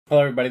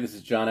Hello everybody, this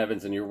is John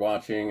Evans and you're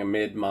watching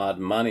Mid-Mod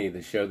Money,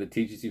 the show that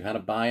teaches you how to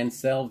buy and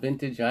sell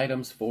vintage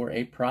items for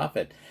a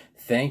profit.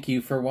 Thank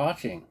you for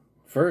watching.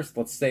 First,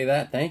 let's say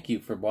that. Thank you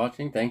for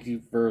watching. Thank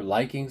you for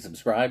liking,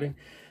 subscribing.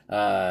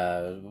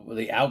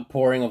 The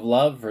outpouring of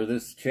love for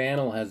this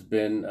channel has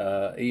been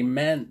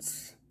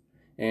immense,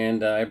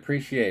 and I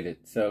appreciate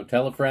it. So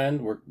tell a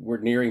friend. We're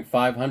nearing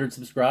 500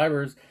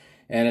 subscribers,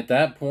 and at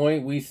that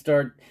point we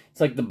start,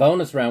 it's like the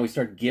bonus round, we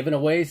start giving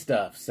away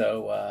stuff.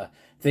 So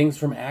things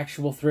from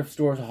actual thrift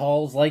stores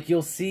hauls like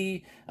you'll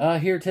see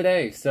here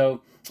today.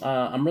 So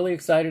I'm really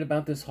excited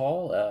about this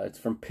haul. It's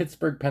from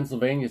Pittsburgh,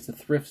 Pennsylvania. It's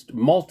a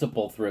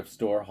multiple thrift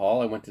store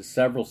haul. I went to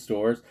several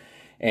stores,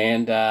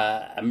 and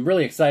I'm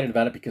really excited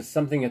about it because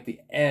something at the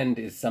end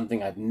is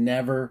something I've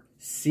never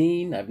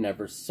seen, I've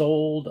never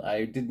sold,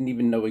 I didn't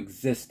even know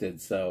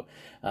existed. So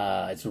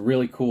it's a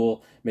really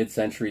cool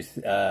mid-century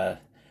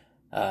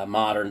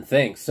modern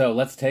thing. So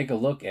let's take a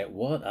look at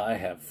what I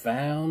have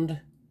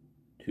found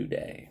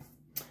today.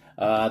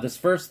 This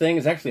first thing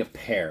is actually a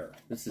pair.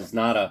 This is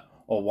not a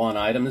one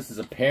item. This is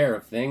a pair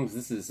of things.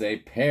 This is a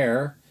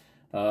pair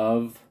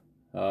of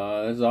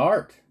this is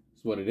art.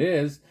 That's what it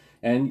is.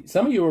 And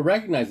some of you will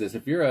recognize this.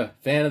 If you're a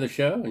fan of the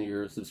show and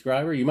you're a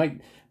subscriber, you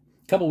might.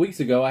 A couple weeks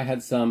ago, I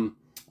had some.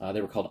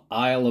 They were called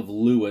Isle of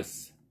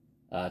Lewis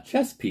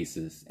chess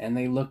pieces, and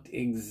they looked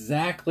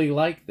exactly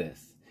like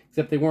this,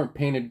 except they weren't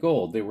painted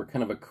gold. They were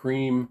kind of a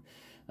cream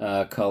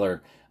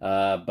color.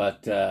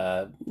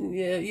 Yeah,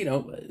 you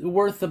know,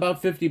 worth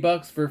about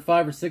 $50 for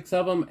 5 or 6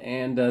 of them,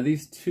 and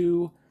these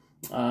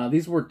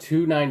were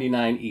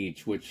 $2.99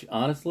 each, which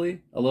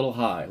honestly a little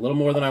high, a little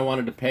more than I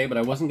wanted to pay, but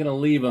I wasn't going to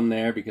leave them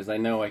there because I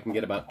know I can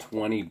get about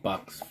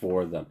 $20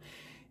 for them.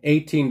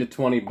 18 to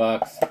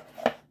 $20,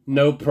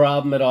 no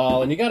problem at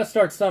all. And you got to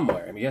start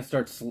somewhere. I mean, you got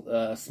to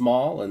start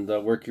small and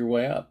work your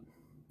way up.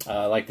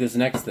 Like this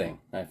next thing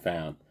I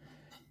found.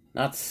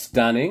 Not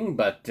stunning,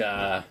 but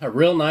a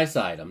real nice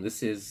item.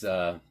 This is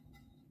a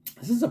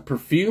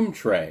perfume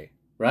tray,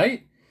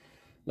 right?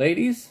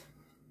 Ladies,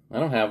 I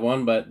don't have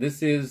one, but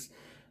this is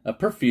a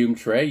perfume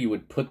tray. You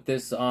would put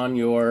this on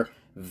your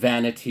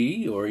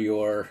vanity or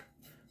your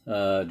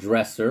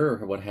dresser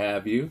or what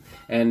have you.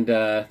 And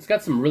it's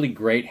got some really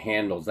great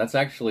handles. That's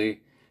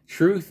actually,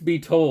 truth be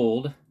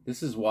told,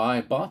 this is why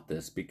I bought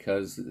this,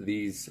 because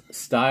these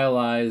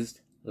stylized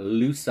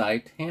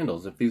lucite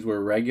handles, if these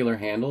were regular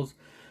handles,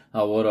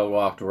 I would have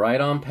walked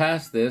right on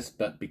past this,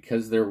 but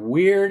because they're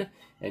weird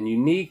and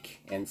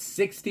unique and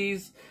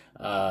 60s,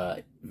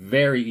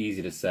 very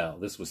easy to sell.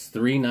 This was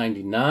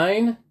 $3.99.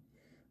 I don't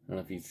know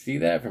if you see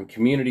that, from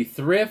Community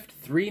Thrift,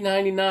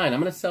 $3.99. I'm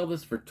going to sell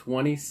this for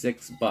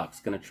 $26.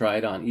 Going to try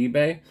it on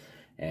eBay,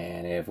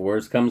 and if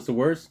worse comes to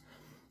worse,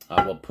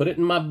 I will put it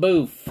in my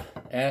booth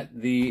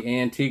at the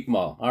antique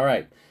mall. All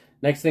right,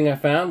 next thing I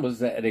found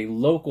was at a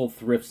local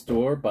thrift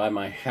store by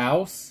my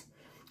house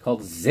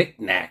called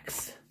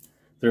Zicknacks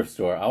thrift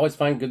store. I always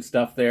find good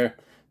stuff there.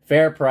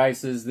 Fair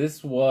prices.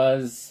 This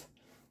was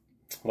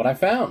what I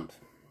found.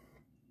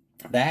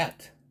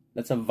 That's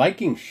a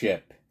Viking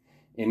ship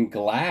in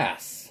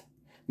glass.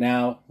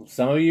 Now,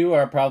 some of you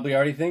are probably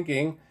already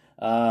thinking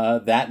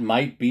that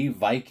might be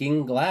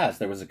Viking glass.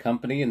 There was a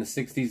company in the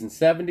 60s and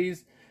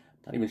 70s.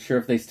 Not even sure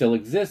if they still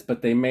exist,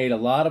 but they made a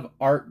lot of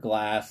art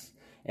glass,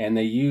 and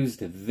they used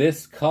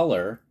this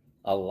color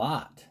a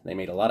lot. They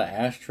made a lot of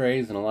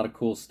ashtrays and a lot of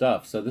cool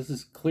stuff. So this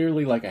is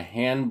clearly like a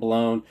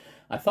hand-blown.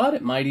 I thought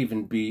it might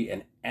even be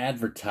an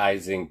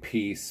advertising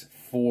piece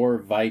for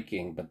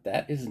Viking, but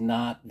that is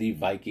not the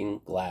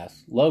Viking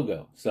glass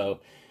logo.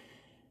 So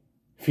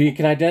if you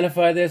can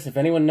identify this, if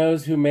anyone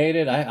knows who made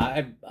it,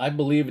 I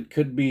believe it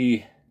could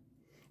be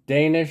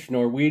Danish,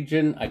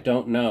 Norwegian, I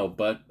don't know,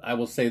 but I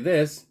will say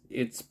this,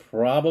 it's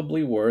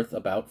probably worth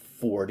about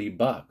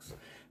 $40.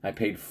 I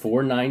paid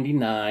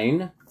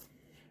 $4.99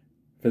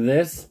 for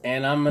this,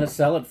 and I'm going to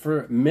sell it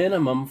for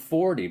minimum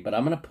 $40, but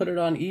I'm going to put it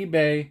on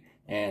eBay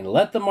and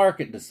let the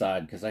market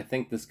decide, because I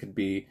think this could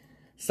be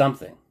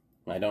something.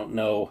 I don't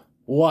know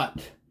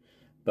what,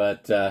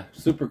 but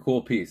super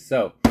cool piece.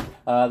 So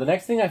the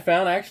next thing I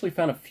actually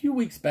found a few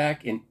weeks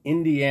back in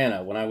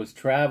Indiana when I was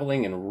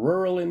traveling in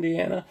rural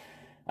Indiana.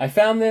 I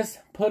found this,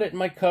 put it in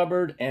my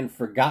cupboard, and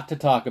forgot to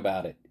talk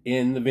about it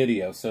in the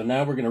video. So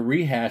now we're going to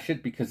rehash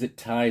it because it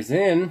ties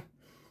in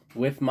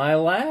with my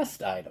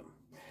last item.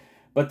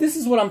 But this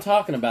is what I'm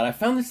talking about. I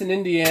found this in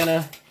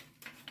Indiana.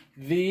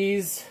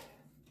 These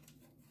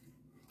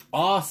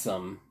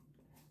awesome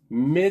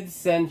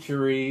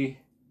mid-century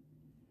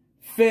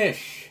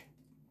fish.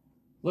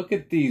 Look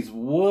at these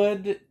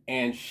wood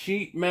and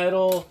sheet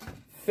metal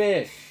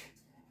fish.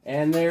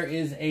 And there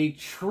is a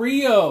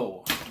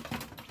trio.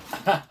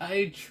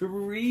 A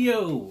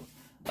trio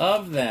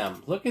of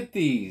them. Look at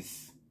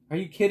these. Are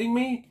you kidding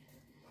me?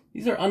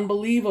 These are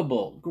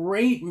unbelievable.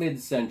 Great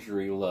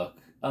mid-century look.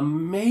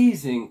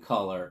 Amazing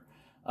color.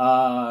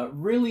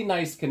 Really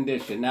nice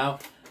condition. Now,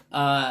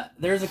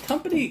 there's a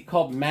company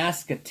called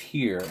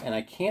Masketeer, and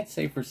I can't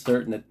say for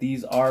certain that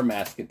these are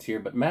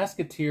Masketeer, but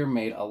Masketeer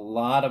made a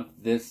lot of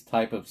this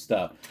type of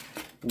stuff.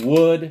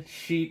 Wood,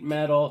 sheet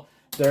metal,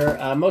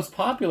 Their most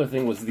popular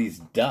thing was these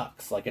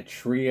ducks, like a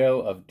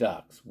trio of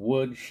ducks,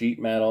 wood, sheet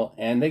metal,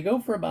 and they go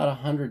for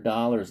about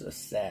 $100 a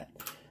set.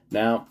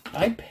 Now,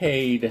 I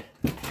paid,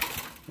 I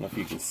don't know if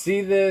you can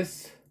see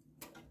this,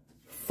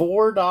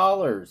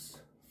 $4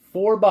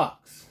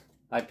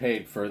 I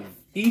paid for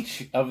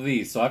each of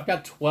these. So I've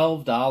got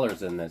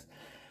 $12 in this.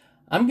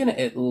 I'm going to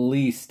at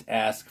least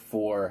ask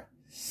for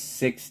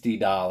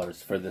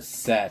 $60 for the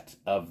set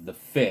of the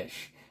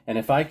fish. And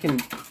if I can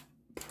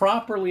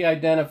properly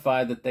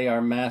identify that they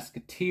are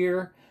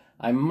Masketeer,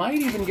 I might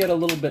even get a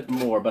little bit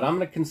more, but I'm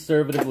going to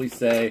conservatively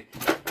say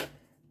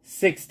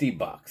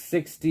 $60,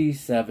 60,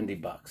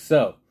 $70.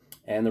 So,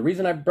 and the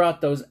reason I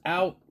brought those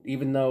out,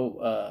 even though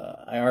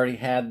I already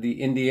had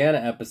the Indiana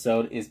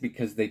episode, is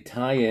because they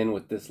tie in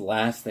with this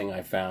last thing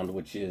I found,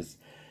 which is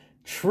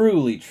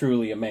truly,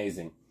 truly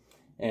amazing.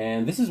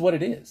 And this is what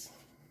it is.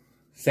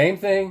 Same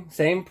thing,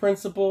 same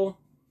principle,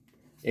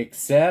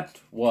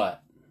 except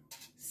what?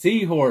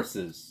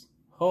 Seahorses.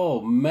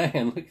 Oh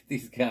man, look at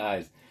these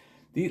guys.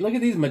 Look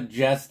at these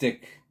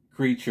majestic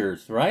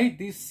creatures, right?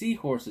 These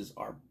seahorses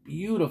are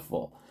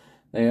beautiful.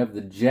 They have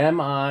the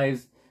gem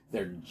eyes.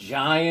 They're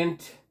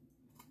giant.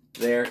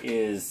 There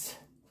is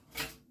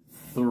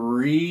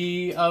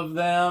 3 of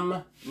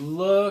them.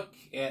 Look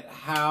at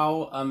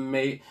how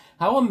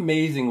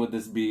amazing would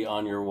this be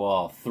on your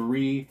wall.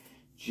 3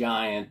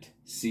 giant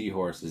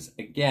seahorses.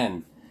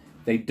 Again,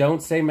 they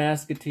don't say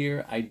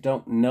Masketeer. I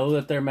don't know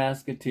that they're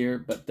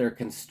Masketeer, but their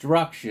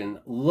construction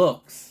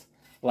looks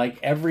like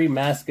every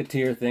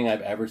Masketeer thing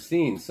I've ever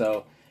seen.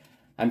 So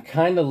I'm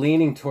kind of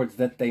leaning towards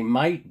that they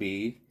might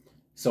be.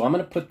 So I'm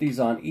going to put these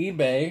on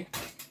eBay.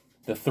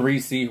 The 3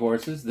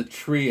 seahorses, the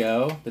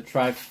trio, the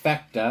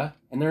trifecta,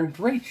 and they're in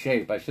great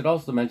shape. I should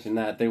also mention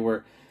that they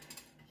were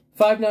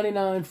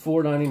 $5.99,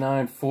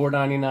 $4.99,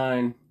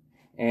 $4.99,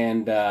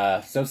 and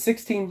so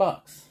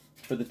 $16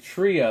 for the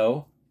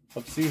trio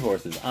of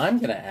seahorses. I'm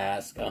going to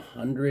ask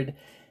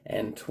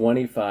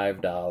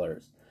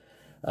 $125.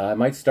 I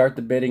might start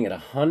the bidding at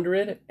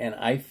 $100, and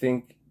I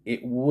think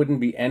it wouldn't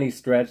be any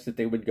stretch that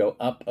they would go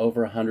up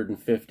over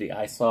 $150.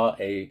 I saw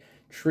a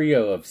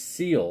trio of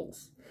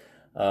seals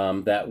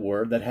that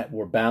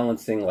were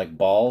balancing like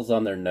balls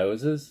on their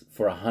noses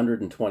for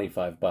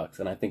 $125,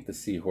 and I think the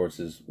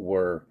seahorses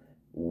were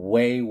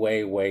way,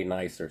 way, way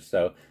nicer.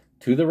 So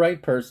to the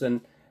right person,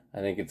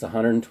 I think it's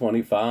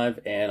 $125,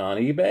 and on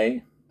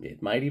eBay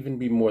it might even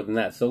be more than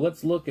that. So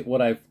let's look at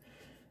what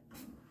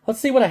let's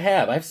see what I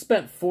have. I've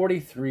spent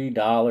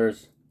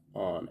 $43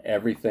 on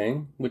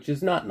everything, which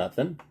is not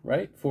nothing,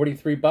 right?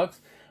 $43.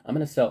 I'm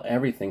going to sell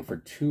everything for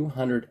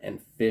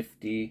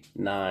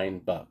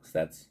 $259.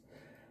 That's,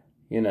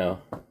 you know,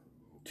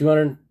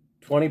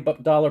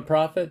 $220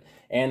 profit.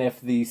 And if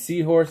the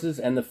seahorses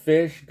and the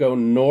fish go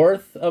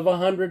north of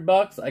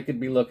 $100, I could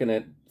be looking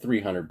at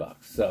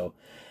 $300. So,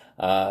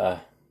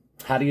 how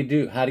do you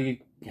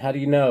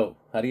know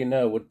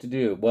what to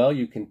do? Well,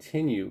 you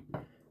continue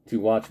to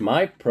watch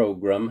my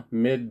program,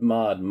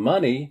 Mid-Mod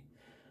Money,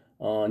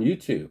 on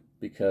YouTube,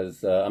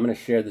 because I'm going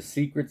to share the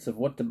secrets of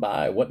what to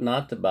buy, what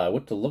not to buy,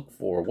 what to look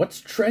for,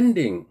 what's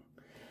trending.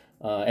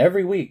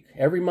 Every week,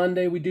 every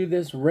Monday we do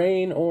this,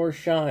 rain or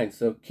shine.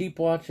 So keep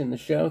watching the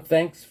show.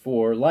 Thanks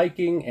for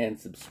liking and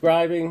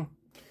subscribing.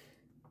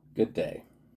 Good day.